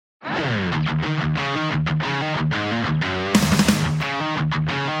Well,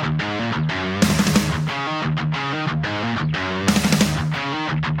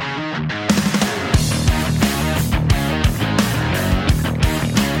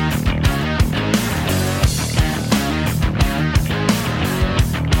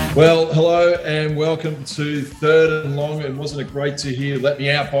 hello and welcome to Third and Long. And wasn't it great to hear Let Me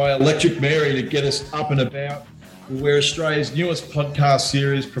Out by Electric Mary to get us up and about? We're Australia's newest podcast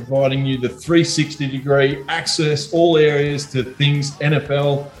series, providing you the 360-degree access, all areas to things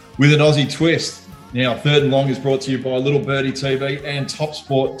NFL with an Aussie twist. Now, Third and Long is brought to you by Little Birdie TV and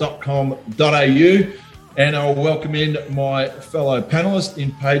topsport.com.au. And I'll welcome in my fellow panellist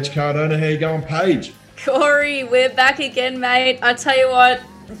in Paige Cardona. How you going, Paige? Corey, we're back again, mate. I tell you what,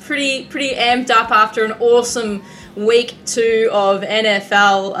 pretty amped up after an awesome week 2 of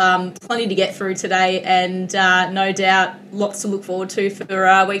NFL. Plenty to get through today, and no doubt lots to look forward to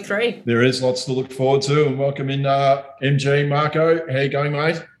for week 3. There is lots to look forward to, and welcome in MG Marco. How you going,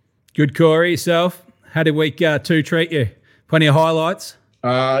 mate? Good, Corey. Yourself? How did week 2 treat you? Plenty of highlights?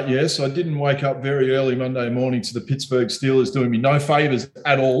 Yes, I didn't wake up very early Monday morning to the Pittsburgh Steelers doing me no favours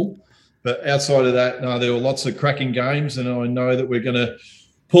at all. But outside of that, no, there were lots of cracking games, and I know that we're going to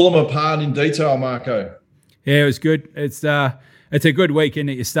pull them apart in detail, Marco. Yeah, it was good. It's a good weekend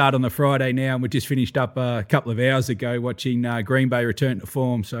that you start on the Friday now, and we just finished up a couple of hours ago watching Green Bay return to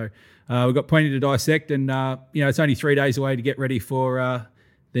form. So we've got plenty to dissect, and it's only 3 days away to get ready for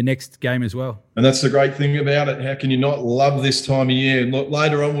the next game as well. And that's the great thing about it. How can you not love this time of year? And look,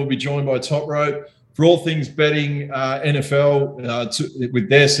 later on, we'll be joined by Top Rope for all things betting NFL with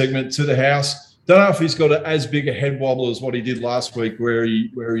their segment To The House. Don't know if he's got as big a head wobble as what he did last week, where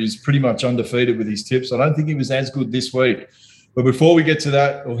he's pretty much undefeated with his tips. I don't think he was as good this week. But before we get to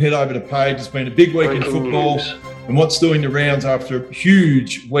that, we'll head over to Paige. It's been a big week in football, and what's doing the rounds after a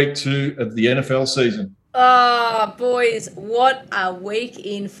huge week 2 of the NFL season. Oh, boys, what a week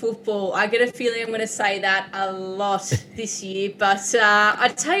in football. I get a feeling I'm going to say that a lot this year. But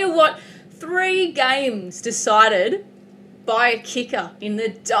I tell you what, 3 games decided by a kicker in the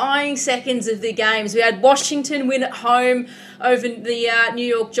dying seconds of the games. We had Washington win at home over the New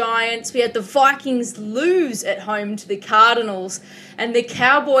York Giants. We had the Vikings lose at home to the Cardinals, and the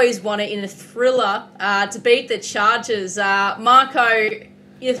Cowboys won it in a thriller to beat the Chargers. Marco,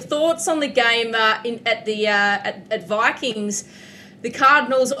 your thoughts on the game at Vikings? The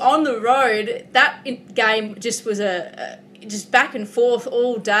Cardinals on the road. That game just was just back and forth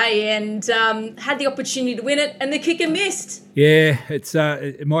all day, and had the opportunity to win it, and the kicker missed. Yeah,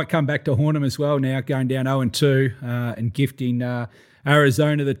 it might come back to haunt them as well now, going down 0-2 and gifting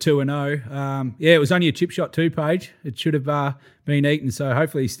Arizona the 2-0. It was only a chip shot too, Paige. It should have been eaten, so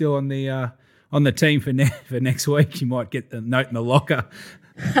hopefully he's still on the team for next week. You might get the note in the locker.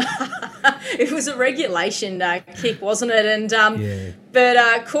 It was a regulation kick, wasn't it? And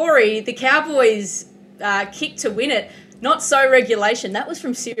But Corey, the Cowboys kicked to win it. Not so regulation. That was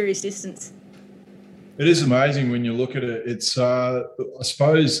from serious distance. It is amazing when you look at it. It's, I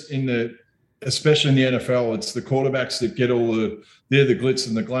suppose, especially in the NFL, it's the quarterbacks that get they're the glitz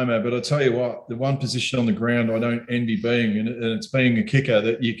and the glamour. But I tell you what, the one position on the ground I don't envy being, and it's being a kicker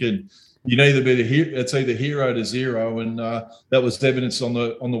that you'd either be it's either hero to zero, and that was evidence on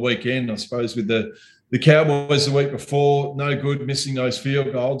the weekend, I suppose, with the Cowboys the week before. No good, missing those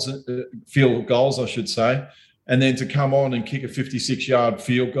field goals, I should say. And then to come on and kick a 56-yard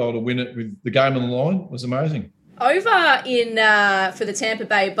field goal to win it with the game on the line was amazing. Over in for the Tampa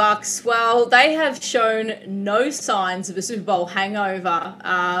Bay Bucks, well, they have shown no signs of a Super Bowl hangover.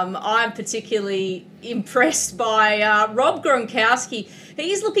 I'm particularly impressed by Rob Gronkowski.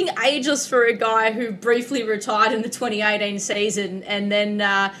 He's looking ageless for a guy who briefly retired in the 2018 season and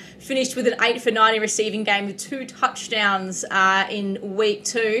then finished with an 8 for 90 receiving game with 2 touchdowns in week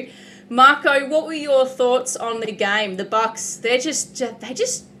 2. Marco, what were your thoughts on the game? The Bucks, they just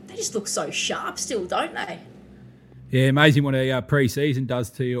look so sharp still, don't they? Yeah, amazing what a pre-season does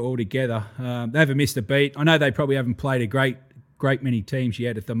to you altogether. They haven't missed a beat. I know they probably haven't played a great many teams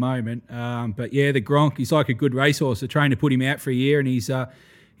yet at the moment. But yeah, the Gronk, he's like a good racehorse. The trainer put him out for a year, and he's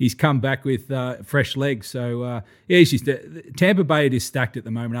come back with fresh legs. So he's just Tampa Bay are just stacked at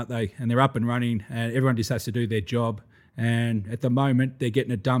the moment, aren't they? And they're up and running, and everyone just has to do their job. And at the moment, they're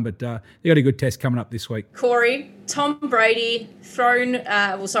getting it done, but they got a good test coming up this week. Corey, Tom Brady threw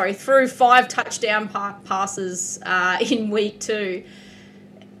 5 touchdown passes in week 2.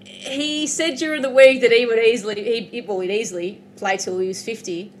 He said during the week that he'd easily play till he was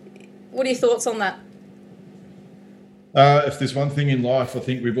 50. What are your thoughts on that? If there's one thing in life I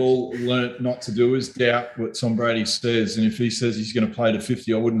think we've all learnt not to do is doubt what Tom Brady says. And if he says he's going to play to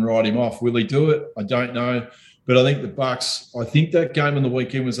 50, I wouldn't write him off. Will he do it? I don't know. But I think the Bucks, I think that game on the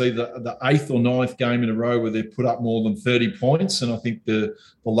weekend was either the 8th or 9th game in a row where they put up more than 30 points. And I think the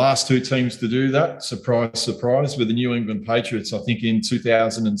last two teams to do that, surprise, surprise, were the New England Patriots, I think in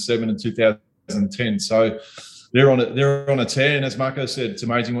 2007 and 2010. So they're on a tear. And as Marco said, it's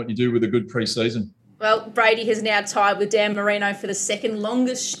amazing what you do with a good preseason. Well, Brady has now tied with Dan Marino for the second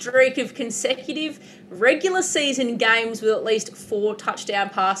longest streak of consecutive regular season games with at least 4 touchdown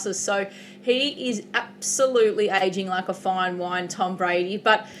passes. So he is absolutely aging like a fine wine, Tom Brady.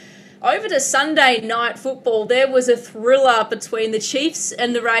 But over to Sunday night football, there was a thriller between the Chiefs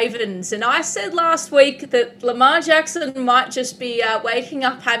and the Ravens. And I said last week that Lamar Jackson might just be waking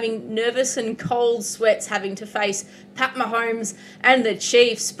up having nervous and cold sweats having to face Pat Mahomes and the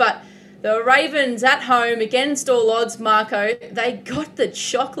Chiefs. But the Ravens at home against all odds, Marco, they got the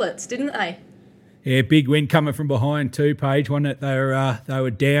chocolates, didn't they? Yeah, big win coming from behind too, Paige. One that they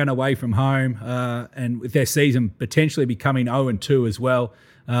were down away from home, and with their season potentially becoming 0-2 as well.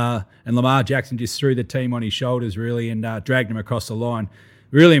 And Lamar Jackson just threw the team on his shoulders really and dragged them across the line.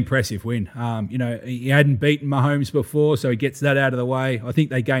 Really impressive win. He hadn't beaten Mahomes before, so he gets that out of the way. I think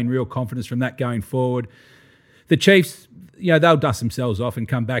they gain real confidence from that going forward. The Chiefs, they'll dust themselves off and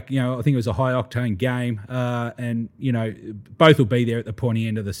come back. I think it was a high-octane game, and both will be there at the pointy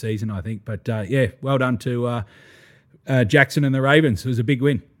end of the season, I think. But, well done to Jackson and the Ravens. It was a big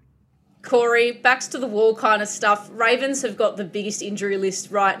win. Corey, backs to the wall kind of stuff. Ravens have got the biggest injury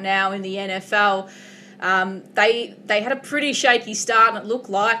list right now in the NFL. They had a pretty shaky start, and it looked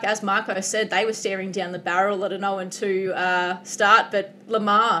like, as Marco said, they were staring down the barrel at an 0-2 start. But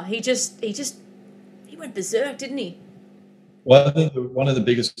Lamar, he went berserk, didn't he? Well, I think one of the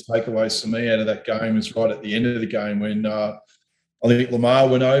biggest takeaways for me out of that game is right at the end of the game when I think Lamar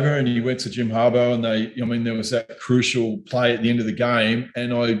went over and he went to Jim Harbaugh and there was that crucial play at the end of the game.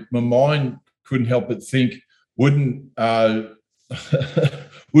 And my mind couldn't help but think, wouldn't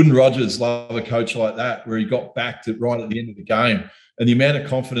Rodgers love a coach like that where he got backed right at the end of the game? And the amount of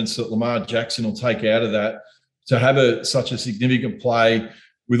confidence that Lamar Jackson will take out of that to have such a significant play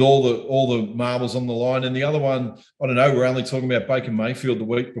with all the marbles on the line. And the other one, I don't know, we're only talking about Baker Mayfield the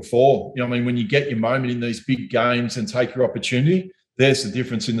week before. When you get your moment in these big games and take your opportunity, there's the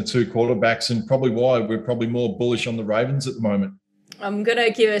difference in the two quarterbacks and probably why we're probably more bullish on the Ravens at the moment. I'm going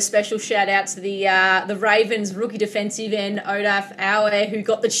to give a special shout out to the Ravens rookie defensive end, Odafe Oweh, who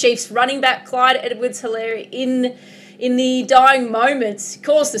got the Chiefs running back Clyde Edwards-Helaire in the dying moments,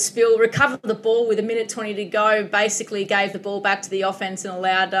 caused the spill, recovered the ball with 1:20 to go, basically gave the ball back to the offense and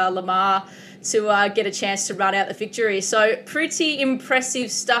allowed Lamar to get a chance to run out the victory. So pretty impressive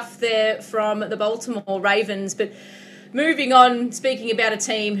stuff there from the Baltimore Ravens. But moving on, speaking about a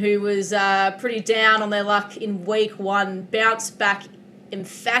team who was pretty down on their luck in week 1, bounced back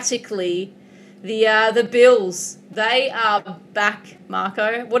emphatically, the Bills. They are back,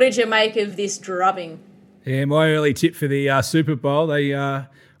 Marco. What did you make of this drubbing? Yeah, my early tip for the Super Bowl, they were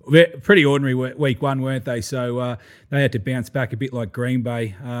pretty ordinary week 1, weren't they? So they had to bounce back a bit like Green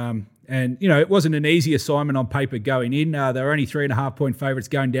Bay. And, it wasn't an easy assignment on paper going in. They were only 3.5-point favourites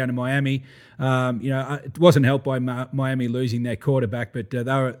going down to Miami. It wasn't helped by Miami losing their quarterback, but they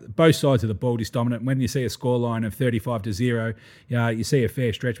were both sides of the ball just dominant. When you see a scoreline of 35-0, you see a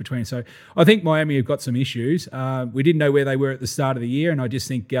fair stretch between. So I think Miami have got some issues. We didn't know where they were at the start of the year, and I just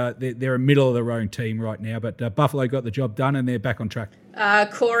think they're a middle-of-the-road team right now. But Buffalo got the job done, and they're back on track.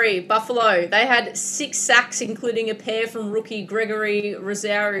 Corey, Buffalo, they had 6 sacks, including a pair from rookie Gregory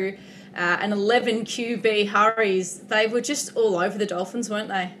Rosario, and 11 QB hurries. They were just all over the Dolphins, weren't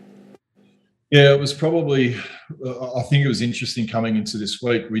they? Yeah, it was probably, I think it was interesting coming into this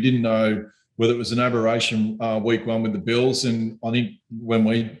week. We didn't know whether it was an aberration week 1 with the Bills. And I think when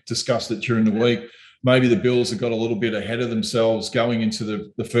we discussed it during the week, maybe the Bills have got a little bit ahead of themselves going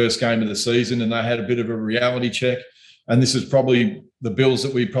into the first game of the season, and they had a bit of a reality check. And this is probably the Bills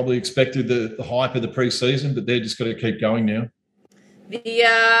that we probably expected, the hype of the preseason, but they're just got to keep going now.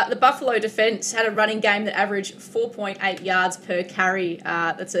 The Buffalo defense had a running game that averaged 4.8 yards per carry.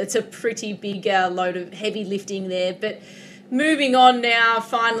 It's a pretty big load of heavy lifting there. But moving on now,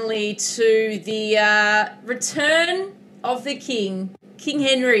 finally, to the return of the King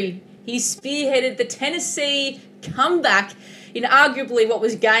Henry. He spearheaded the Tennessee comeback in arguably what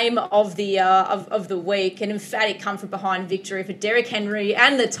was game of the week, an emphatic come-from-behind victory for Derrick Henry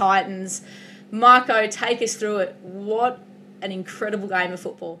and the Titans. Marco, take us through it. What an incredible game of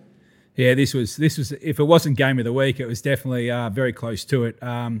football. Yeah, this was if it wasn't game of the week, it was definitely very close to it.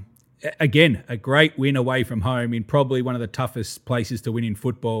 Again, a great win away from home in probably one of the toughest places to win in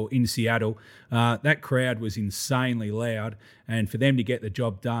football in Seattle. That crowd was insanely loud, and for them to get the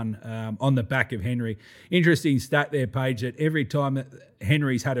job done on the back of Henry. Interesting stat there, Paige, that every time that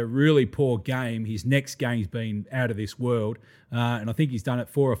Henry's had a really poor game, his next game's been out of this world. And I think he's done it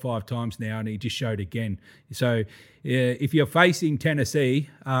 4 or 5 times now, and he just showed again. So if you're facing Tennessee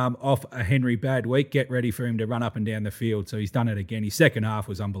off a Henry bad week, get ready for him to run up and down the field. So he's done it again. His second half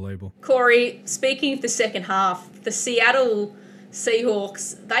was unbelievable. Corey, speaking of the second half, the Seattle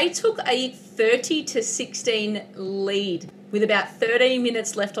Seahawks, they took a 30-16 lead with about 13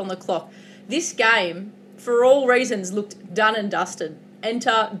 minutes left on the clock. This game, for all reasons, looked done and dusted.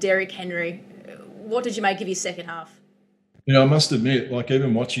 Enter Derrick Henry. What did you make of his second half? I must admit, like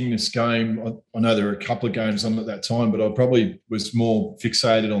even watching this game, I know there were a couple of games on at that time, but I probably was more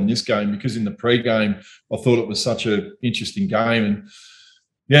fixated on this game because in the pre-game, I thought it was such an interesting game.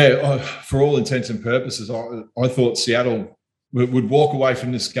 And for all intents and purposes, I thought Seattle would walk away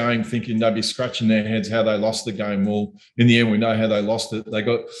from this game thinking they'd be scratching their heads how they lost the game. Well, in the end, we know how they lost it. They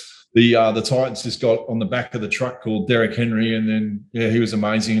got the Titans just got on the back of the truck called Derrick Henry, and then he was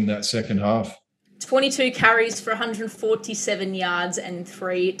amazing in that second half. 22 carries for 147 yards and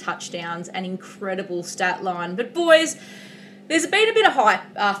 3 touchdowns, an incredible stat line. But boys, there's been a bit of hype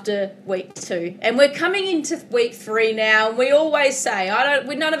after week 2, and we're coming into week 3 now. And we always say,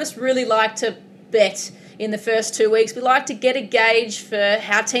 none of us really like to bet in the first 2 weeks. We like to get a gauge for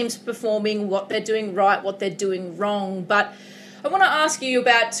how teams are performing, what they're doing right, what they're doing wrong. But I want to ask you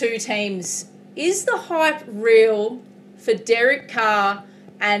about 2 teams. Is the hype real for Derek Carr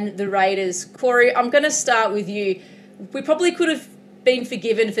and the Raiders? Corey, I'm going to start with you. We probably could have been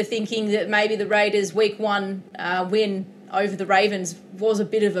forgiven for thinking that maybe the Raiders' week 1 win over the Ravens was a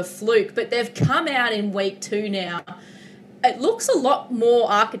bit of a fluke, but they've come out in week 2 now. It looks a lot more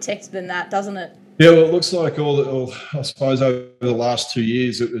architected than that, doesn't it? Yeah, well, it looks like I suppose over the last 2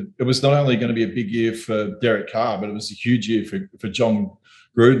 years, it was not only going to be a big year for Derek Carr, but it was a huge year for John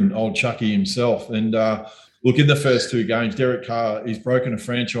Gruden, old Chucky himself. And look, in the first 2 games, Derek Carr, he's broken a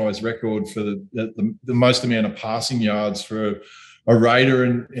franchise record for the most amount of passing yards for a Raider.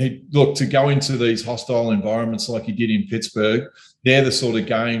 And to go into these hostile environments like he did in Pittsburgh, they're the sort of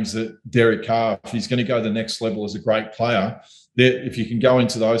games that Derek Carr, if he's going to go to the next level as a great player, that if you can go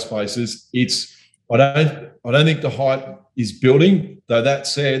into those places, I don't think the hype is building. Though that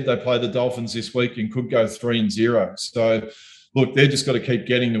said, they play the Dolphins this week and could go 3-0. So, look, they've just got to keep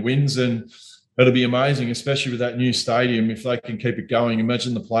getting the wins, and it'll be amazing, especially with that new stadium, if they can keep it going.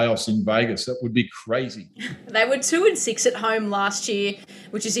 Imagine the playoffs in Vegas. That would be crazy. They were 2-6 at home last year,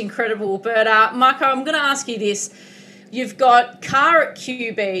 which is incredible. But, Marco, I'm going to ask you this. You've got Carr at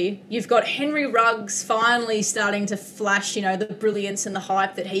QB. You've got Henry Ruggs finally starting to flash, the brilliance and the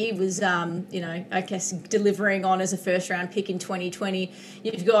hype that he was, I guess, delivering on as a first-round pick in 2020.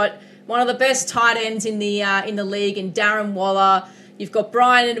 You've got one of the best tight ends in the league in Darren Waller. You've got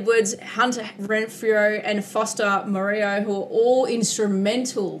Brian Edwards, Hunter Renfrew, and Foster Murillo, who are all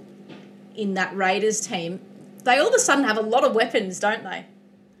instrumental in that Raiders team. They all of a sudden have a lot of weapons, don't they?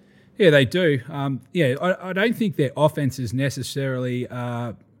 Yeah, they do. I don't think their offense is necessarily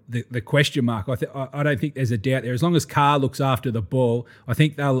the question mark. I don't think there's a doubt there. As long as Carr looks after the ball, I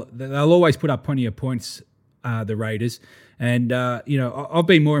think they'll always put up plenty of points, the Raiders. And, I've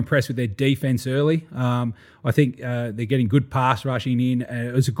been more impressed with their defense early. I think they're getting good pass rushing in.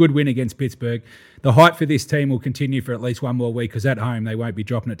 It was a good win against Pittsburgh. The hype for this team will continue for at least one more week because at home they won't be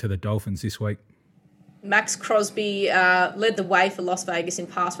dropping it to the Dolphins this week. Max Crosby led the way for Las Vegas in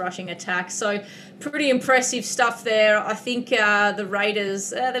pass rushing attacks. So pretty impressive stuff there. I think the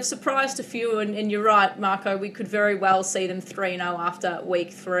Raiders, they've surprised a few. And you're right, Marco, we could very well see them 3-0 after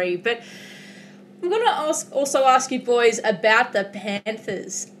week 3. But I'm going to also ask you boys about the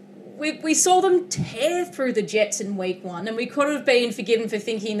Panthers. We saw them tear through the Jets in week 1, and we could have been forgiven for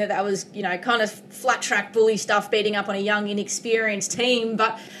thinking that was, kind of flat track bully stuff, beating up on a young, inexperienced team.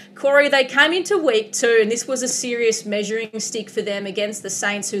 But Corey, they came into week 2, and this was a serious measuring stick for them against the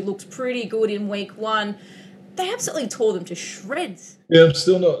Saints, who looked pretty good in week 1. They absolutely tore them to shreds. Yeah, I'm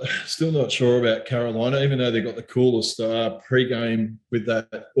still not sure about Carolina, even though they got the coolest pre-game with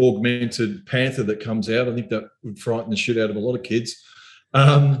that augmented panther that comes out. I think that would frighten the shit out of a lot of kids.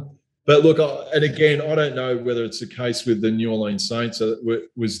 But look, and again, I don't know whether it's the case with the New Orleans Saints.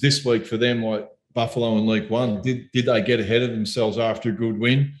 Was this week for them like Buffalo in Week 1? Did they get ahead of themselves after a good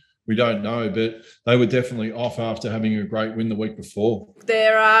win? We don't know, but they were definitely off after having a great win the week before.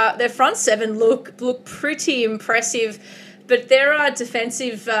 Their front seven look pretty impressive, but their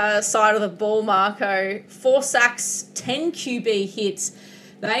defensive side of the ball, Marco, 4 sacks, 10 QB hits.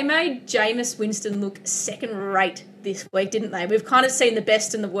 They made Jameis Winston look second rate this week, didn't they? We've kind of seen the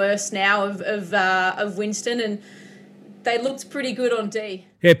best and the worst now of Winston, and they looked pretty good on D.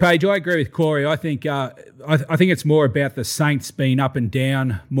 Yeah, Paige, I agree with Corey. I think it's more about the Saints being up and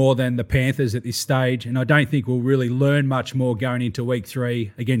down more than the Panthers at this stage, and I don't think we'll really learn much more going into week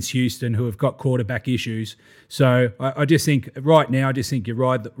 3 against Houston, who have got quarterback issues. So I just think right now, you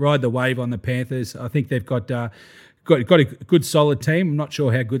ride the wave on the Panthers. I think they've got a good solid team. I'm not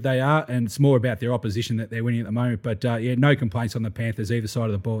sure how good they are, and it's more about their opposition that they're winning at the moment. But no complaints on the Panthers either side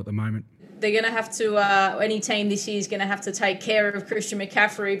of the ball at the moment. They're going to have to, any team this year is going to have to take care of Christian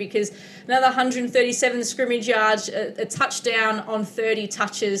McCaffrey, because another 137 scrimmage yards, a touchdown on 30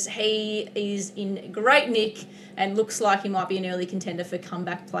 touches. He is in great nick and looks like he might be an early contender for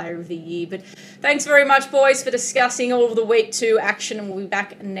comeback player of the year. But thanks very much, boys, for discussing all of the week 2 action, and we'll be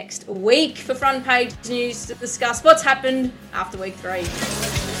back next week for Front Page News to discuss what's happened after week 3.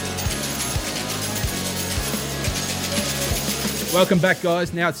 Welcome back,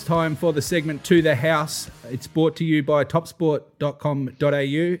 guys. Now it's time for the segment To The House. It's brought to you by topsport.com.au.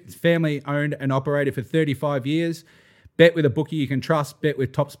 It's family owned and operated for 35 years. Bet with a bookie you can trust. Bet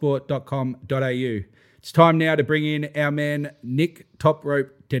with topsport.com.au. It's time now to bring in our man, Nick Top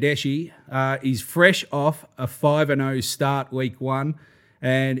Rope Tedeschi. He's fresh off a 5-0 start week 1,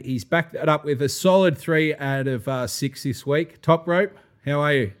 and he's backed that up with a solid 3 out of 6 this week. Top Rope, how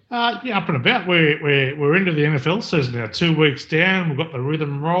are you? Yeah, up and about. We're into the NFL season now. 2 weeks down, we've got the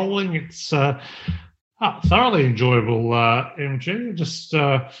rhythm rolling. It's thoroughly enjoyable, MG. Just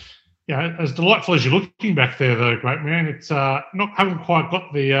as delightful as you're looking back there, though, great man. It's haven't quite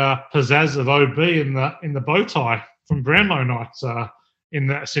got the pizzazz of OB in the bow tie from Brownlow nights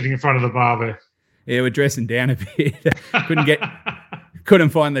sitting in front of the bar there. Yeah, we're dressing down a bit. Couldn't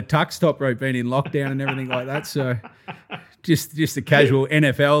find the tux. Top Rope being in lockdown and everything like that. So. Just a casual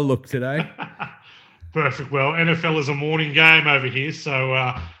NFL look today. Perfect. Well, NFL is a morning game over here,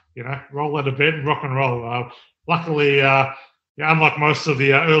 so roll out of bed and rock and roll. Luckily, unlike most of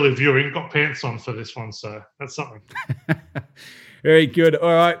the early viewing, got pants on for this one, so that's something. Very good.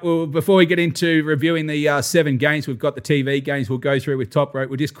 All right. Well, before we get into reviewing the 7 games, we've got the TV games we'll go through with Top Rope.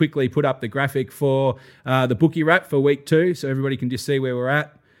 We'll just quickly put up the graphic for the bookie wrap for week 2, so everybody can just see where we're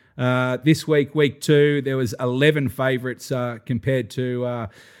at. This week 2, there was 11 favourites compared to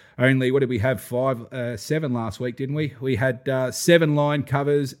only, what did we have, 7 last week, didn't we? We had 7 line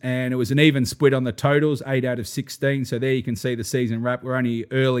covers, and it was an even split on the totals, 8 out of 16. So there you can see the season wrap. We're only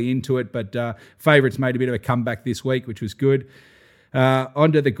early into it, but favourites made a bit of a comeback this week, which was good.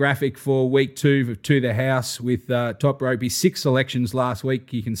 Onto the graphic for week 2 of To The House with Top Ropey. 6 selections last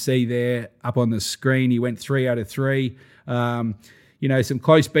week. You can see there up on the screen. He went 3 out of 3. Some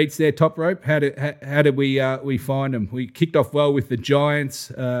close beats there, Top Rope. How did we find them? We kicked off well with the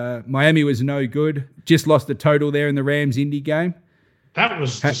Giants. Miami was no good. Just lost the total there in the Rams-Indy game. That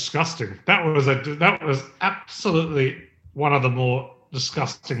was disgusting. That was absolutely one of the more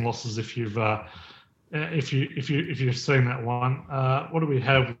disgusting losses if you've seen that one. What do we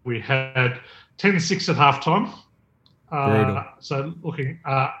have? We had 10-6 at halftime. So looking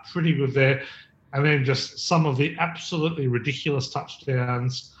pretty good there. And then just some of the absolutely ridiculous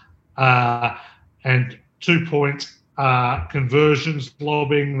touchdowns and 2-point conversions,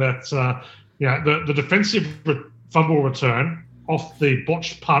 lobbing that, the defensive fumble return off the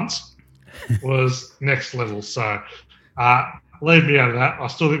botched punt was next level. So leave me out of that. I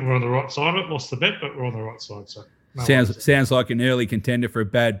still think we're on the right side of it. Lost the bet, but we're on the right side. So sounds like an early contender for a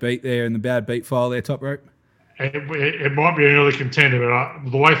bad beat there in the bad beat file there, Top Rope. It might be an early contender,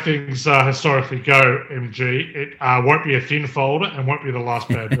 but the way things historically go, MG, it won't be a thin folder and won't be the last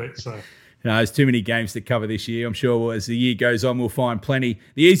bad beat. So, there's too many games to cover this year. I'm sure as the year goes on, we'll find plenty.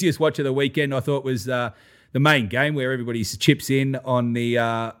 The easiest watch of the weekend, I thought, was the main game where everybody chips in on the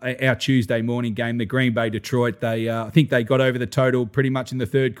our Tuesday morning game, the Green Bay Detroit. I think they got over the total pretty much in the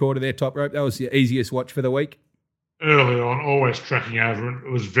third quarter there, Top Rope. That was the easiest watch for the week. Early on, always tracking over, and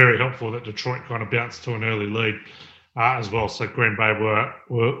it was very helpful that Detroit kind of bounced to an early lead as well. So Green Bay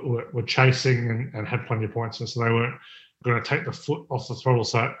were chasing and had plenty of points, and so they weren't going to take the foot off the throttle.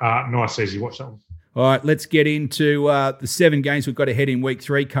 So nice, easy watch that one. All right, let's get into the 7 games we've got ahead in week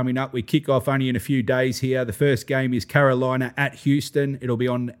 3 coming up. We kick off only in a few days here. The first game is Carolina at Houston. It'll be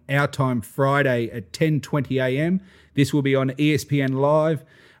on our time Friday at 10:20 a.m. This will be on ESPN Live.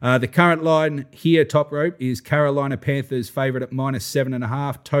 The current line here, Top Rope, is Carolina Panthers favourite at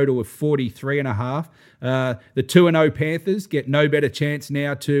 -7.5, total of 43.5. The 2-0 Panthers get no better chance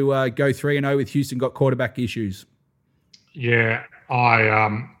now to go 3-0 with Houston got quarterback issues. Yeah,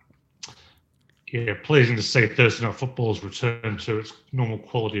 pleasing to see Thursday Night Football's return to its normal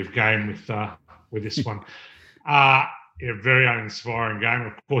quality of game with this one. Very uninspiring game.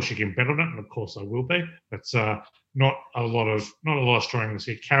 Of course, you can bet on it, and of course, I will be. It's not a lot of strengths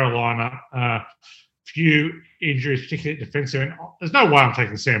here. Carolina, few injuries, particularly defensive. And there's no way I'm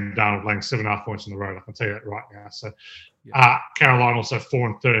taking Sam Darnold laying 7.5 points on the road. I can tell you that right now. So, Carolina also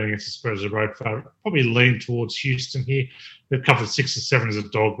 4-13 against the Spurs as a road favourite. Probably lean towards Houston here. They've covered 6 or 7 as a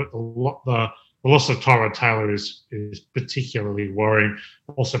dog, but the loss of Tyrod Taylor is particularly worrying.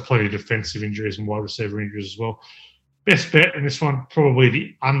 Also, plenty of defensive injuries and wide receiver injuries as well. Best bet in this one, probably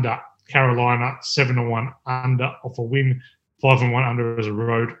the under. Carolina 7-1 under off a win, 5-1 under as a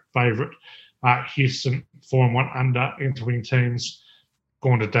road favourite. Houston 4-1 under into winning teams.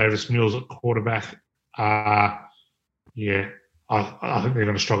 Going to Davis Mills at quarterback. I think they're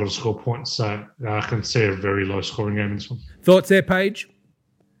going to struggle to score points. So I can see a very low scoring game in this one. Thoughts there, Paige?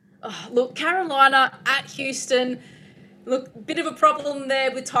 Look, Carolina at Houston. Look, bit of a problem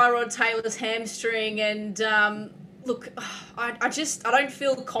there with Tyrod Taylor's hamstring, and I don't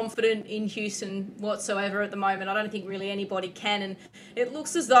feel confident in Houston whatsoever at the moment. I don't think really anybody can, and it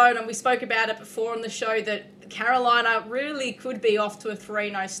looks as though, and we spoke about it before on the show, that Carolina really could be off to a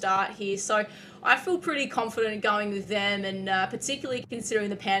 3-0 start here. So I feel pretty confident going with them, and particularly considering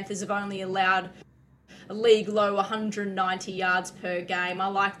the Panthers have only allowed a league low 190 yards per game. I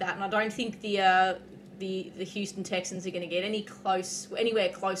like that, and I don't think the Houston Texans are going to get anywhere close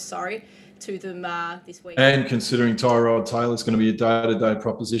to them this week. And considering Tyrod Taylor's going to be a day-to-day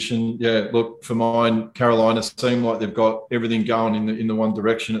proposition, look, for mine, Carolina seem like they've got everything going in the one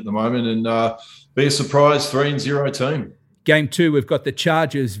direction at the moment, and be a surprise 3-0 team. Game 2, we've got the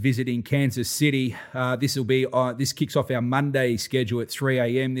Chargers visiting Kansas City. This kicks off our Monday schedule at 3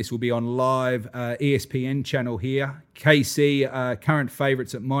 a.m. This will be on live ESPN channel here. KC current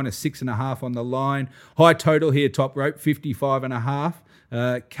favourites at -6.5 on the line. High total here, top rope 55.5.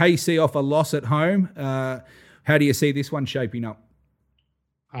 KC off a loss at home. How do you see this one shaping up?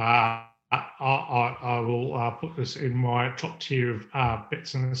 I will put this in my top tier of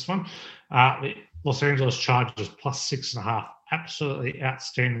bets in this one. The Los Angeles Chargers +6.5. Absolutely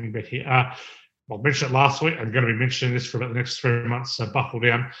outstanding bet here. I mentioned it last week. I'm going to be mentioning this for about the next 3 months, so buckle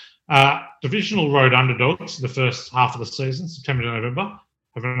down. Divisional road underdogs the first half of the season, September to November,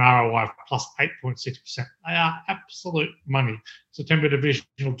 have an ROI of +8.6%. They are absolute money. September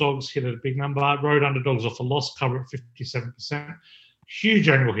divisional dogs hit at a big number. Road underdogs off a loss cover at 57%. Huge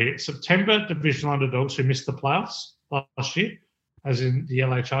angle here. September divisional underdogs who missed the playoffs last year, as in the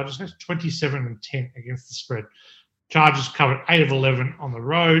LA Chargers, 27-10 against the spread. Chargers covered 8 of 11 on the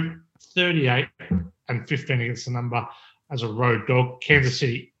road, 38-15 against the number as a road dog. Kansas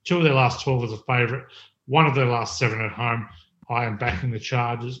City, 2 of their last 12 as a favourite, 1 of their last 7 at home. I am backing the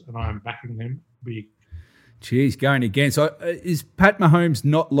Chargers, and I am backing them big. Geez, going again. So is Pat Mahomes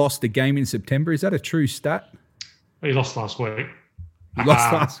not lost a game in September? Is that a true stat? He lost last week. He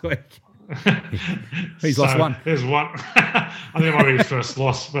lost last week. He's lost one. There's one. I think it might be his first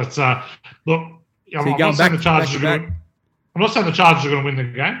loss. But look, I'm not saying the Chargers are going to win the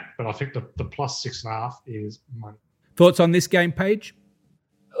game, but I think the +6.5 is money. Thoughts on this game, Paige?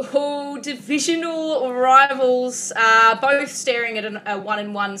 Oh, divisional rivals, both staring at a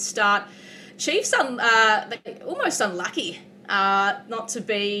 1-1 start. Chiefs almost unlucky not to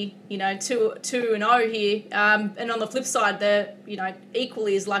be 2-0 here, and on the flip side, they're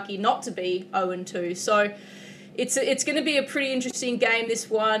equally as lucky not to be 0-2. So it's going to be a pretty interesting game, this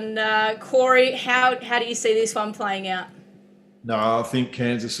one. Corey, how do you see this one playing out? No, I think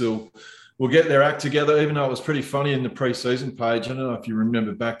Kansas will get their act together, even though it was pretty funny in the preseason page. I don't know if you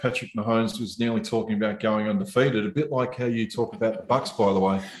remember back, Patrick Mahomes was nearly talking about going undefeated, a bit like how you talk about the Bucks, by the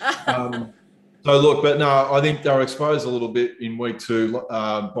way. So look, but no, I think they were exposed a little bit in week 2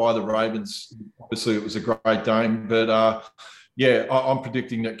 by the Ravens. Obviously, it was a great game, but I'm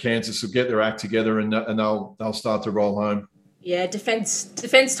predicting that Kansas will get their act together and they'll start to roll home. Yeah, defense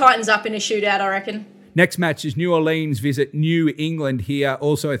tightens up in a shootout, I reckon. Next match is New Orleans visit New England here,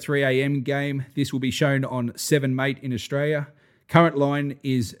 also a 3 a.m. game. This will be shown on 7 Mate in Australia. Current line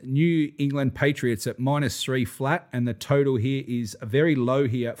is New England Patriots at -3 flat, and the total here is very low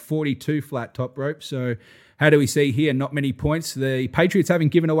here, 42 flat top rope. So how do we see here? Not many points. The Patriots haven't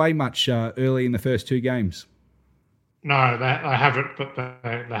given away much early in the first 2 games. No, they haven't, but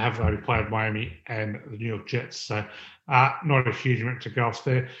they have already played Miami and the New York Jets, so not a huge amount to go off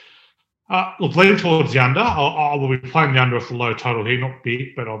there. Look, leaning towards the under. I will be playing the under with a low total here, not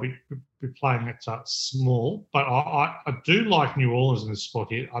big, but I'll be playing it small. But I do like New Orleans in this spot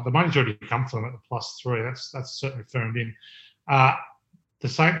here. The money's already come for them at the +3. That's certainly firmed in. The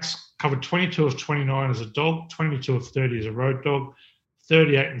Saints covered 22 of 29 as a dog, 22 of 30 as a road dog,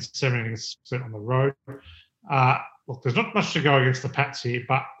 38 and 17% on the road. Look, there's not much to go against the Pats here,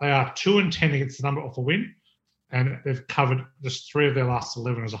 but they are 2 and 10 against the number off a win, and they've covered just 3 of their last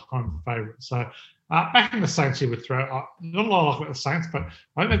 11 as a home favourite. So back in the Saints here with throw. Not a lot I like about the Saints, but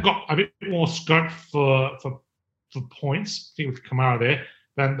I think they've got a bit more scope for points, I think with Kamara there,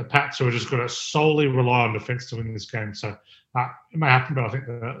 than the Pats, who are just going to solely rely on defence to win this game. So it may happen, but I think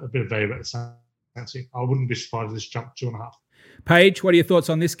a bit of value about the Saints here. I wouldn't be surprised if this jumped 2.5. Paige, what are your thoughts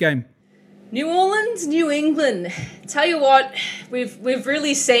on this game? New Orleans, New England. Tell you what, we've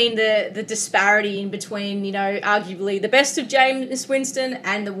really seen the disparity in between, arguably the best of Jameis Winston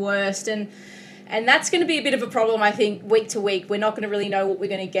and the worst. And that's going to be a bit of a problem, I think, week to week. We're not going to really know what we're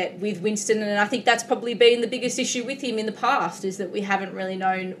going to get with Winston. And I think that's probably been the biggest issue with him in the past, is that we haven't really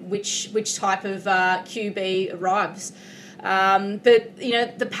known which type of QB arrives. But,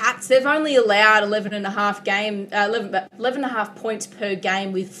 the Pats, they've only allowed 11.5 points per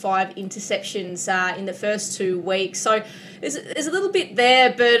game with 5 interceptions in the first 2 weeks. So there's a little bit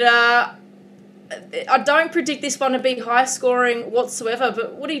there, but I don't predict this one to be high scoring whatsoever.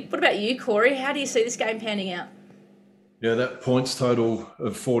 But what about you, Corey? How do you see this game panning out? Yeah, that points total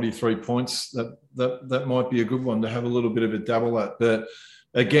of 43 points, that might be a good one to have a little bit of a dabble at. But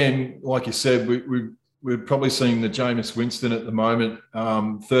again, like you said, we're probably seeing the Jameis Winston at the moment.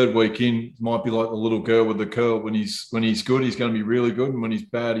 3rd week in, might be like the little girl with the curl. When he's good, he's going to be really good, and when he's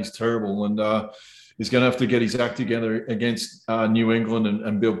bad, he's terrible. And he's going to have to get his act together against New England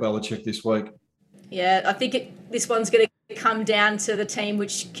and Bill Belichick this week. Yeah, I think this one's going to come down to the team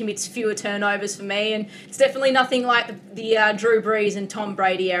which commits fewer turnovers for me, and it's definitely nothing like the Drew Brees and Tom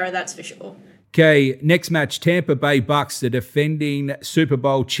Brady era, that's for sure. Okay, next match, Tampa Bay Bucks, the defending Super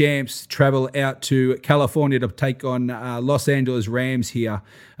Bowl champs, travel out to California to take on Los Angeles Rams here.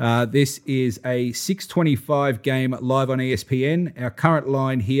 This is a 6:25 game live on ESPN. Our current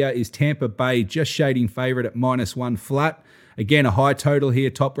line here is Tampa Bay just shading favourite at -1 flat. Again, a high total here,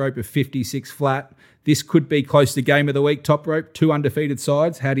 top rope of 56 flat. This could be close to game of the week, top rope, 2 undefeated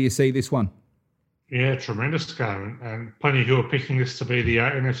sides. How do you see this one? Yeah, tremendous game, and plenty who are picking this to be the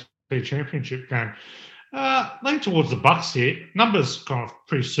NFC Championship game. Lean towards the Bucks here. Numbers kind of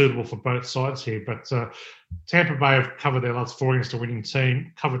pretty suitable for both sides here, but Tampa Bay have covered their last 4 against a winning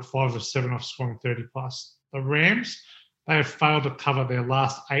team, covered 5 of 7 off scoring 30 plus. The Rams, they have failed to cover their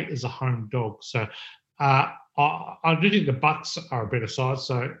last 8 as a home dog. So I do think the Bucks are a better side,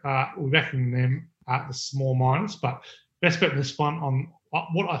 so we're backing them at the small minus, but best bet in this one on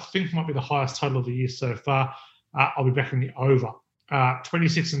what I think might be the highest total of the year so far. I'll be backing the over.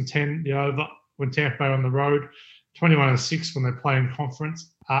 26 and 10, the over when Tampa Bay are on the road. 21 and 6 when they play in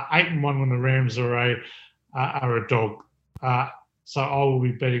conference. 8 and 1 when the Rams are a dog. So I will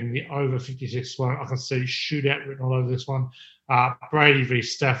be betting the over 56 one. I can see shootout written all over this one. Brady v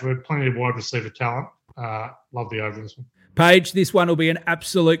Stafford, plenty of wide receiver talent. Love the over this one. Paige, this one will be an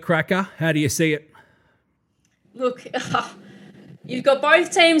absolute cracker. How do you see it? Look, you've got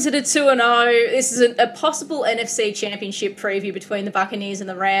both teams that are 2-0. This is a possible NFC Championship preview between the Buccaneers and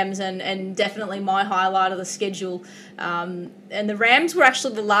the Rams, and definitely my highlight of the schedule. And the Rams were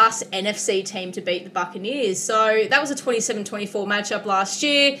actually the last NFC team to beat the Buccaneers. So that was a 27-24 matchup last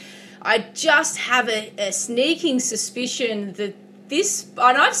year. I just have a sneaking suspicion that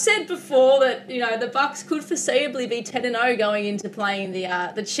and I've said before that, the Bucs could foreseeably be 10-0 going into playing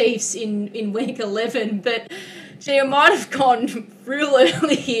the Chiefs in week 11, but I might have gone real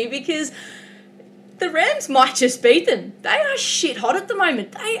early here because the Rams might just beat them. They are shit hot at the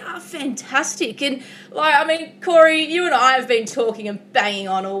moment. They are fantastic. And Corey, you and I have been talking and banging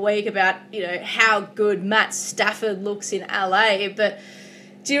on all week about, how good Matt Stafford looks in LA, but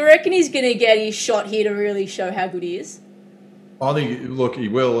do you reckon he's going to get his shot here to really show how good he is? I think, look, he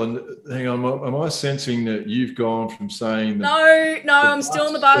will. And hang on, am I sensing that you've gone from saying that? No, I'm still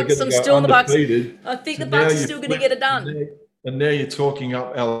in the Bucks. I'm still in the Bucks. I think the Bucks are still going to get it done. And now you're talking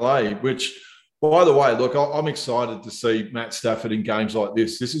up LA, which, by the way, look, I'm excited to see Matt Stafford in games like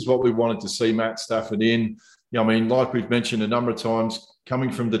this. This is what we wanted to see Matt Stafford in. Like we've mentioned a number of times,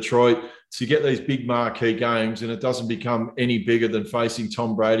 coming from Detroit, to get these big marquee games, and it doesn't become any bigger than facing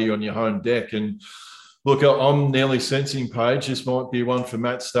Tom Brady on your home deck. And look, I'm nearly sensing, Paige, this might be one for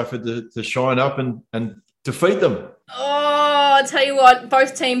Matt Stafford to shine up and defeat them. Oh, I'll tell you what,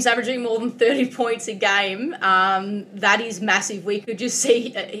 both teams averaging more than 30 points a game. That is massive. We could just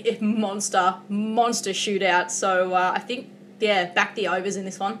see a monster shootout. So I think, back the overs in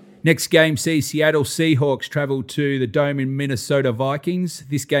this one. Next game sees Seattle Seahawks travel to the Dome in Minnesota Vikings.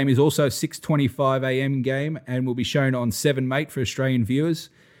 This game is also a 6:25 a.m. game and will be shown on 7 Mate for Australian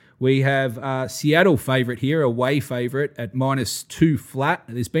viewers. We have Seattle favourite here, away favourite at -2 flat.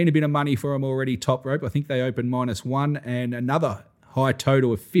 There's been a bit of money for them already, top rope. I think they opened -1 and another high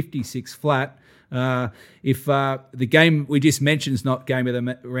total of 56 flat. If the game we just mentioned is not game of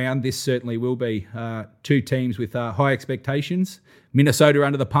the round, this certainly will be. Two teams with high expectations. Minnesota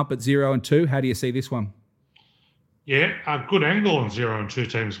under the pump at 0-2. How do you see this one? Yeah, a good angle on 0-2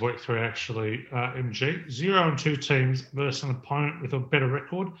 teams week 3 actually, MG. 0-2 teams versus an opponent with a better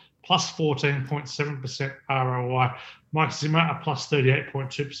record, plus 14.7% ROI. Mike Zimmer, a plus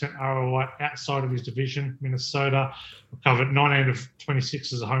 38.2% ROI outside of his division. Minnesota recovered 19 of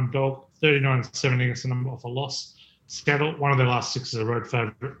 26 as a home dog, 39-17 against the number of a loss. Seattle, one of their last 6 as a road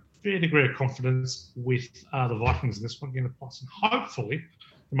favourite. Fair degree of confidence with the Vikings in this one, getting a plus. And hopefully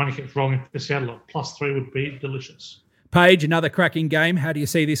the money keeps rolling for Seattle. +3 would be delicious. Paige, another cracking game. How do you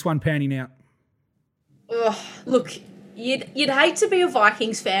see this one panning out? Look, you'd hate to be a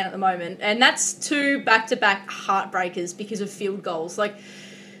Vikings fan at the moment, and that's 2 back-to-back heartbreakers because of field goals. Like,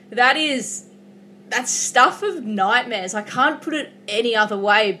 that's stuff of nightmares. I can't put it any other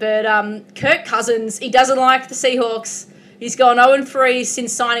way. But Kirk Cousins, he doesn't like the Seahawks. He's gone 0-3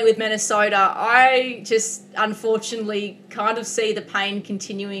 since signing with Minnesota. I just, unfortunately, kind of see the pain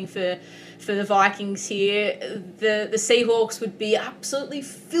continuing for the Vikings here. The Seahawks would be absolutely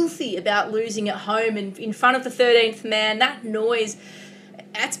filthy about losing at home and in front of the 13th man. That noise,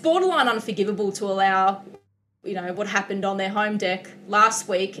 it's borderline unforgivable to allow, what happened on their home deck last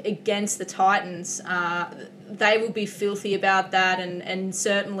week against the Titans. They will be filthy about that, and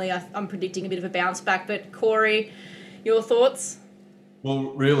certainly I'm predicting a bit of a bounce back. But Corey, your thoughts?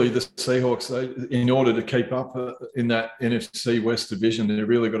 Well, really, the Seahawks, in order to keep up in that NFC West division, they've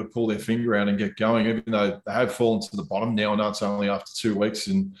really got to pull their finger out and get going, even though they have fallen to the bottom now. I know it's only after 2 weeks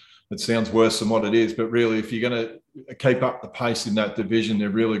and it sounds worse than what it is. But really, if you're going to keep up the pace in that division,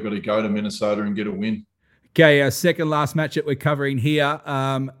 they've really got to go to Minnesota and get a win. Okay, our second last match that we're covering here.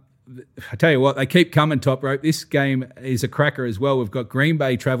 I tell you what, they keep coming, top rope. This game is a cracker as well. We've got Green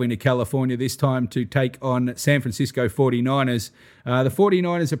Bay traveling to California this time to take on San Francisco 49ers. The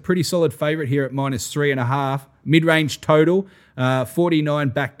 49ers are pretty solid favourite here at -3.5. Mid-range total, 49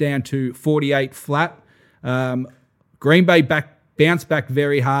 back down to 48 flat. Green Bay bounced back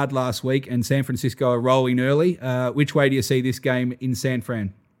very hard last week, and San Francisco are rolling early. Which way do you see this game in San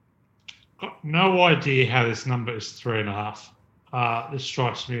Fran? Got no idea how this number is 3.5. This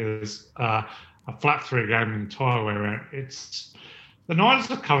strikes me as a flat 3 game the entire way around. The Niners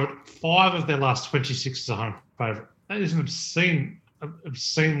have covered 5 of their last 26 as a home favourite. That is an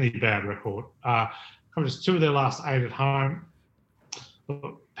obscenely bad record. Covers 2 of their last 8 at home.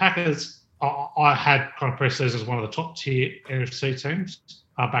 The Packers, I had kind of preseason as one of the top tier NFC teams.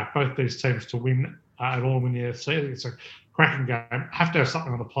 I backed both these teams to win at all in the NFC. I think it's a cracking game. Have to have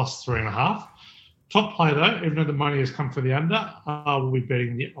something on the +3.5. Top play, though, even though the money has come for the under, we'll be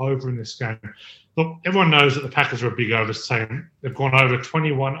betting the over in this game. Look, everyone knows that the Packers are a big overs team. They've gone over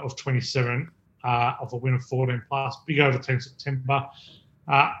 21 of 27 of a win of 14 plus. Big over team September.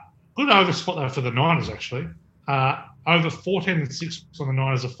 Good over spot, though, for the Niners, actually. Over 14-6 on the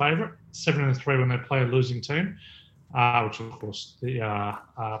Niners a favourite. 7-3 when they play a losing team, which, of course, the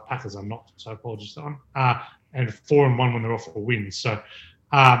Packers are not, so apologies to them. And 4-1 when they're off a win. So,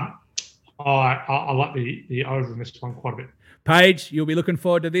 I like the over in this one quite a bit. Paige, you'll be looking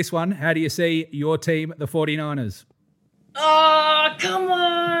forward to this one. How do you see your team, the 49ers? Oh, come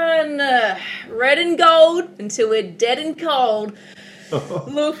on. Red and gold until we're dead and cold.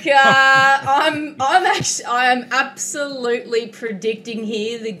 Look, I am absolutely predicting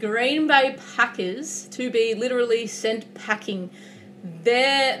here the Green Bay Packers to be literally sent packing.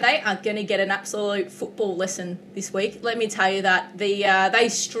 They are going to get an absolute football lesson this week. Let me tell you that. They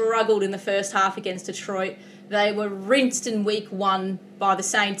struggled in the first half against Detroit. They were rinsed in week 1 by the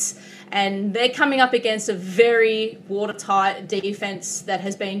Saints, and they're coming up against a very watertight defense that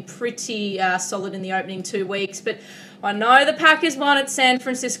has been pretty solid in the opening 2 weeks. But I know the Packers won at San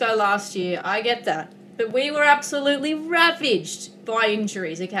Francisco last year. I get that. But we were absolutely ravaged by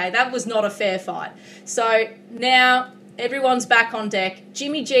injuries, okay? That was not a fair fight. So now everyone's back on deck.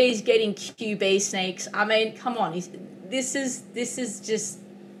 Jimmy G's getting QB sneaks. I mean, come on. This is just...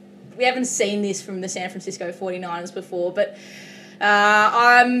 We haven't seen this from the San Francisco 49ers before, but they're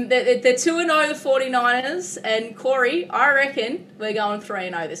 2-0, the 49ers. And, Corey, I reckon we're going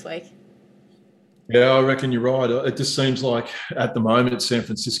 3-0 this week. Yeah, I reckon you're right. It just seems like at the moment San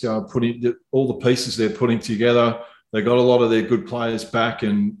Francisco are putting all the pieces they're putting together. They got a lot of their good players back,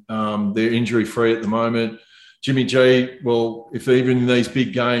 and they're injury-free at the moment. Jimmy G, well, if even in these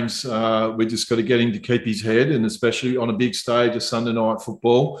big games, we just got to get him to keep his head, and especially on a big stage of Sunday night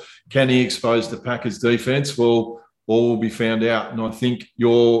football, can he expose the Packers defence? Well, all will be found out. And I think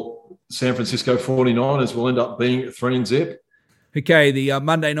your San Francisco 49ers will end up being 3-0. Okay, the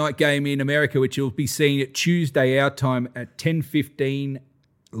Monday night game in America, which you'll be seeing at Tuesday our time at 10:15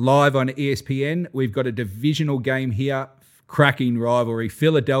 live on ESPN. We've got a divisional game here, cracking rivalry.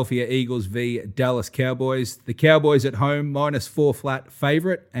 Philadelphia Eagles v Dallas Cowboys. The Cowboys at home, -4 flat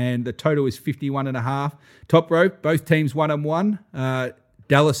favourite, and the total is 51.5. Top rope, both teams 1-1.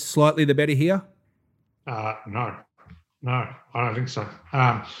 Dallas slightly the better here? No, I don't think so.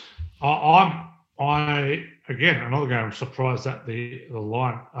 Again, another game. I'm surprised at the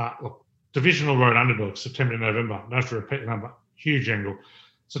line. Look, divisional road underdogs, September to November. Don't have to repeat the number. Huge angle.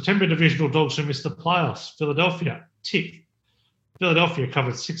 September divisional dogs who missed the playoffs. Philadelphia, tick. Philadelphia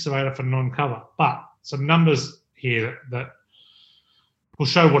covered 6 of 8 for non-cover. But some numbers here that will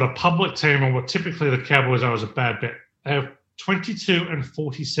show what a public team or what typically the Cowboys are is a bad bet. They have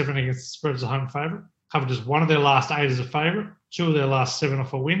 22-47 against the spread as a home favourite. Covered just 1 of their last 8 as a favourite. 2 of their last 7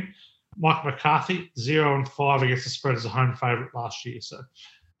 off a win. Mike McCarthy, 0-5 against the spread as a home favourite last year. So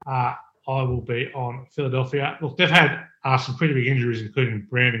I will be on Philadelphia. Look, they've had some pretty big injuries, including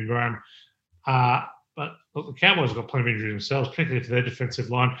Brandon Graham. But look, the Cowboys have got plenty of injuries themselves, particularly to their defensive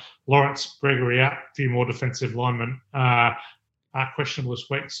line. Lawrence Gregory out, a few more defensive linemen are questionable this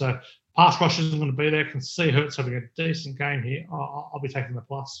week. So pass rush isn't going to be there. Can see Hurts having a decent game here. I'll be taking the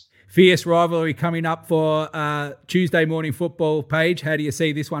plus. Fierce rivalry coming up for Tuesday morning football. Paige, how do you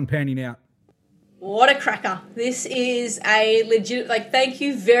see this one panning out? What a cracker. This is a legit, thank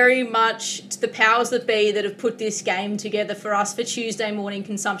you very much to the powers that be that have put this game together for us for Tuesday morning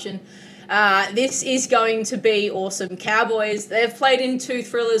consumption. This is going to be awesome. Cowboys, they've played in 2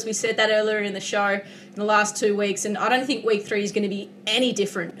 thrillers. We said that earlier in the show in the last 2 weeks, and I don't think week 3 is going to be any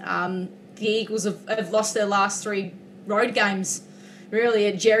different. The Eagles have lost their last 3 road games, really,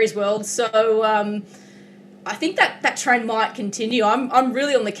 at Jerry's World. So I think that trend might continue. I'm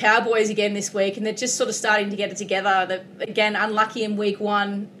really on the Cowboys again this week, and they're just sort of starting to get it together. They're, again, unlucky in week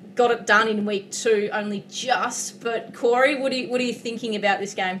 1. Got it done in week 2, only just. But Corey, what are you thinking about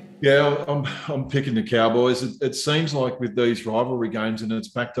this game? Yeah, I'm picking the Cowboys. It seems like with these rivalry games, and it's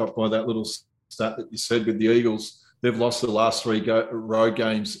backed up by that little stat that you said with the Eagles, they've lost the last 3 road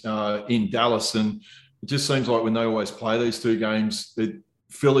games in Dallas, and it just seems like when they always play these 2 games,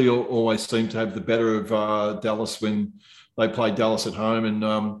 Philly always seem to have the better of Dallas when they play Dallas at home. And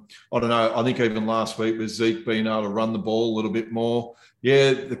I don't know, I think even last week with Zeke being able to run the ball a little bit more,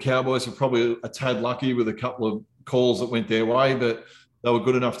 yeah, the Cowboys were probably a tad lucky with a couple of calls that went their way, but they were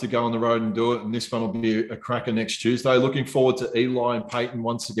good enough to go on the road and do it. And this one will be a cracker next Tuesday. Looking forward to Eli and Peyton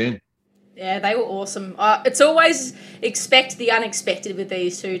once again. Yeah, they were awesome. It's always expect the unexpected with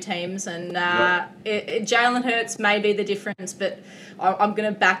these 2 teams, and Jalen Hurts may be the difference, but I'm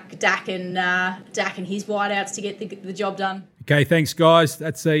going to back Dak and his wideouts to get the job done. Okay, thanks, guys.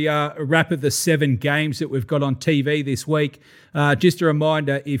 That's a wrap of the 7 games that we've got on TV this week. Just a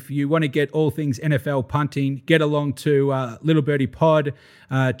reminder, if you want to get all things NFL punting, get along to Little Birdie Pod.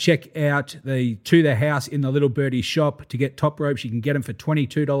 Check out the To The House in the Little Birdie shop to get top ropes. You can get them for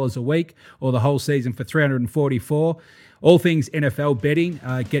 $22 a week or the whole season for $344. All things NFL betting,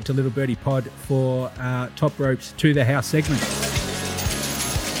 get to Little Birdie Pod for top ropes To The House segment.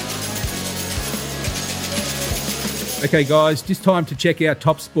 Okay, guys, just time to check out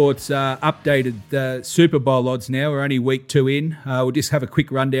Top Sports updated Super Bowl odds now. We're only week 2 in. We'll just have a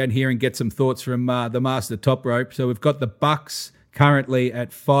quick rundown here and get some thoughts from the master top rope. So we've got the Bucks currently at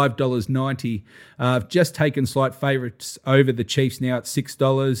 $5.90. I've just taken slight favourites over the Chiefs now at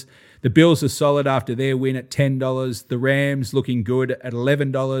 $6. The Bills are solid after their win at $10. The Rams looking good at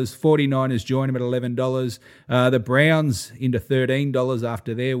 $11. 49ers join them at $11. The Browns into $13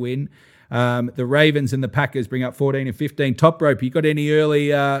 after their win. The Ravens and the Packers bring up 14 and 15. Top rope, you got any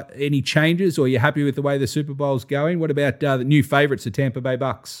early any changes, or are you happy with the way the Super Bowl's going? What about the new favourites, the Tampa Bay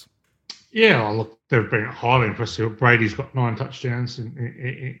Bucks? Yeah, look, they've been highly impressive. Brady's got 9 touchdowns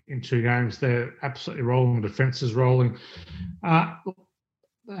in 2 games. They're absolutely rolling. The defence is rolling. Look,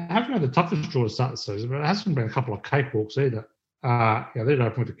 they haven't had the toughest draw to start the season, but it hasn't been a couple of cakewalks either. They'd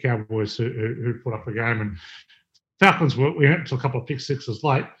open with the Cowboys who put up a game, and Falcons we went to a couple of pick sixes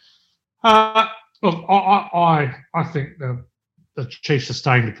late. Look, I think the Chiefs are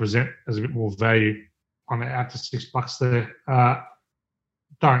starting to present as a bit more value on the out to $6 there.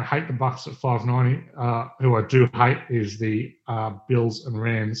 Don't hate the Bucks at $5.90. Who I do hate is the Bills and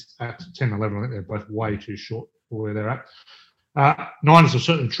Rams at $10.11. I think they're both way too short for where they're at. Niners have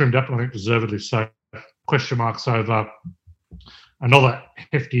certainly trimmed up, and I think deservedly so. question marks over another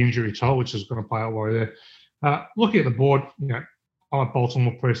hefty injury toll, which is going to play out while you're there. Looking at the board, I like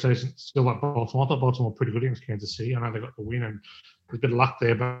Baltimore pre-season. Still like Baltimore. I thought Baltimore were pretty good against Kansas City. I know they got the win and there's a bit of luck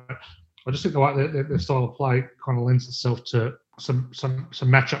there, but I just think the way their style of play kind of lends itself to some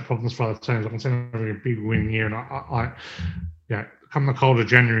matchup problems for other teams. I can see them having a big win here, and I come the cold of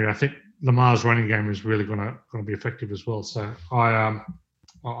January, I think Lamar's running game is really going to be effective as well. So I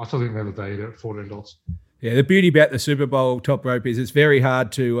still think they're the day at $14. Yeah, the beauty about the Super Bowl top rope is it's very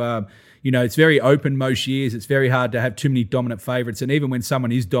hard to, it's very open most years. It's very hard to have too many dominant favourites. And even when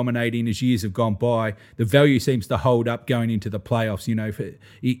someone is dominating as years have gone by, the value seems to hold up going into the playoffs.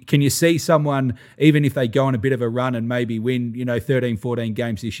 Can you see someone, even if they go on a bit of a run and maybe win, 13, 14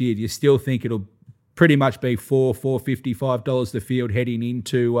 games this year, do you still think it'll pretty much be $4.55 the field heading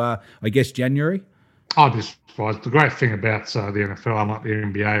into, January? I'd be surprised. The great thing about the NFL, unlike the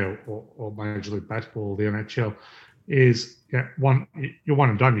NBA or Major League Baseball or the NHL, is you're one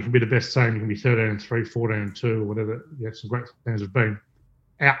and done. You can be the best team. You can be 13-3, 14-2, or whatever. Yeah, some great things have been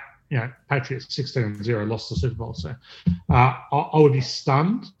out. Patriots 16-0 lost the Super Bowl. So I would be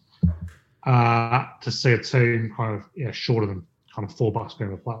stunned to see a team kind of shorter than kind of $4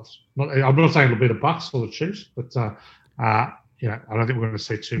 going to the playoffs. I'm not saying it'll be the Bucs or the Chiefs, but I don't think we're going to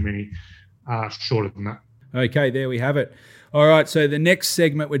see too many shorter than that. Okay, there we have it. All right, so the next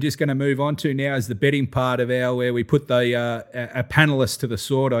segment we're just going to move on to now is the betting part of where we put a panelist to the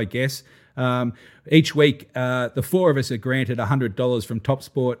sword, I guess. Each week, the four of us are granted $100 from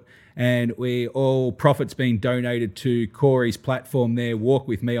TopSport, and all profits being donated to Corey's platform there, Walk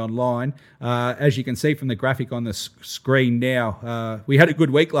With Me Online. As you can see from the graphic on the screen now, we had a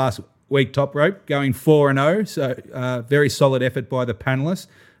good week last week, Top Rope, going 4-0, so very solid effort by the panelists.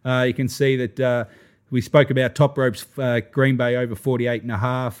 You can see that we spoke about Top Rope's Green Bay over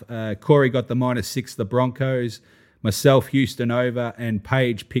 48.5. Corey got the -6, the Broncos. Myself, Houston over, and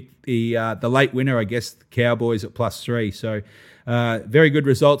Paige picked the late winner, I guess, the Cowboys at +3. So very good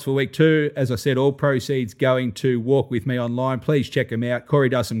results for week 2. As I said, all proceeds going to Walk With Me Online. Please check him out. Corey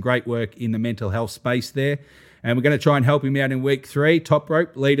does some great work in the mental health space there. And we're going to try and help him out in week 3. Top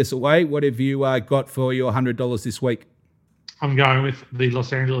Rope, lead us away. What have you got for your $100 this week? I'm going with the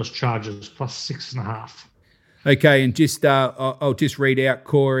Los Angeles Chargers +6.5. Okay, and I'll just read out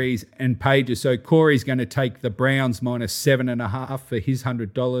Corey's and Paige's. So Corey's going to take the Browns -7.5 for his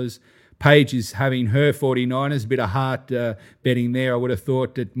 $100. Paige is having her 49ers, a bit of heart betting there. I would have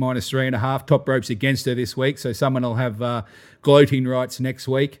thought at -3.5. Top Rope's against her this week, so someone will have gloating rights next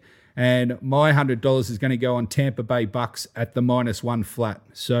week. And my $100 is going to go on Tampa Bay Bucks at the -1 flat.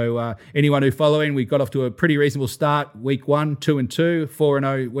 So anyone who following, we got off to a pretty reasonable start. Week 1, 2-2,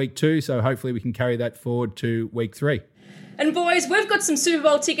 4-0 week 2. So hopefully we can carry that forward to week 3. And boys, we've got some Super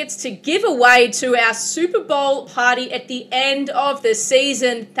Bowl tickets to give away to our Super Bowl party at the end of the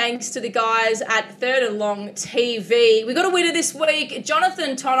season, thanks to the guys at Third and Long TV. We got a winner this week.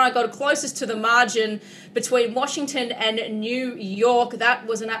 Jonathan Tonner got closest to the margin between Washington and New York. That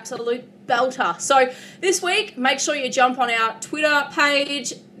was an absolute belter. So this week, make sure you jump on our Twitter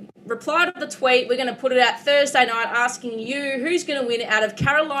page, reply to the tweet. We're going to put it out Thursday night asking you who's going to win out of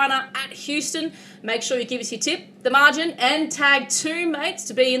Carolina at Houston. Make sure you give us your tip, the margin, and tag 2 mates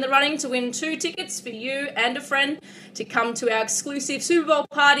to be in the running to win 2 tickets for you and a friend to come to our exclusive Super Bowl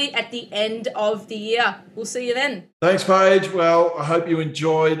party at the end of the year. We'll see you then. Thanks, Paige. Well, I hope you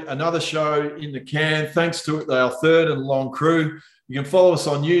enjoyed another show in the can. Thanks to our Third and Long crew. You can follow us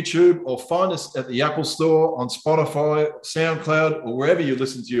on YouTube or find us at the Apple Store, on Spotify, SoundCloud, or wherever you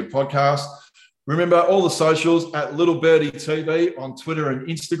listen to your podcast. Remember, all the socials at Little Birdie TV on Twitter and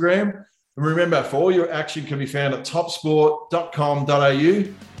Instagram. And remember, for all your action can be found at topsport.com.au.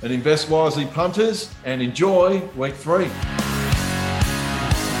 And invest wisely, punters, and enjoy week 3.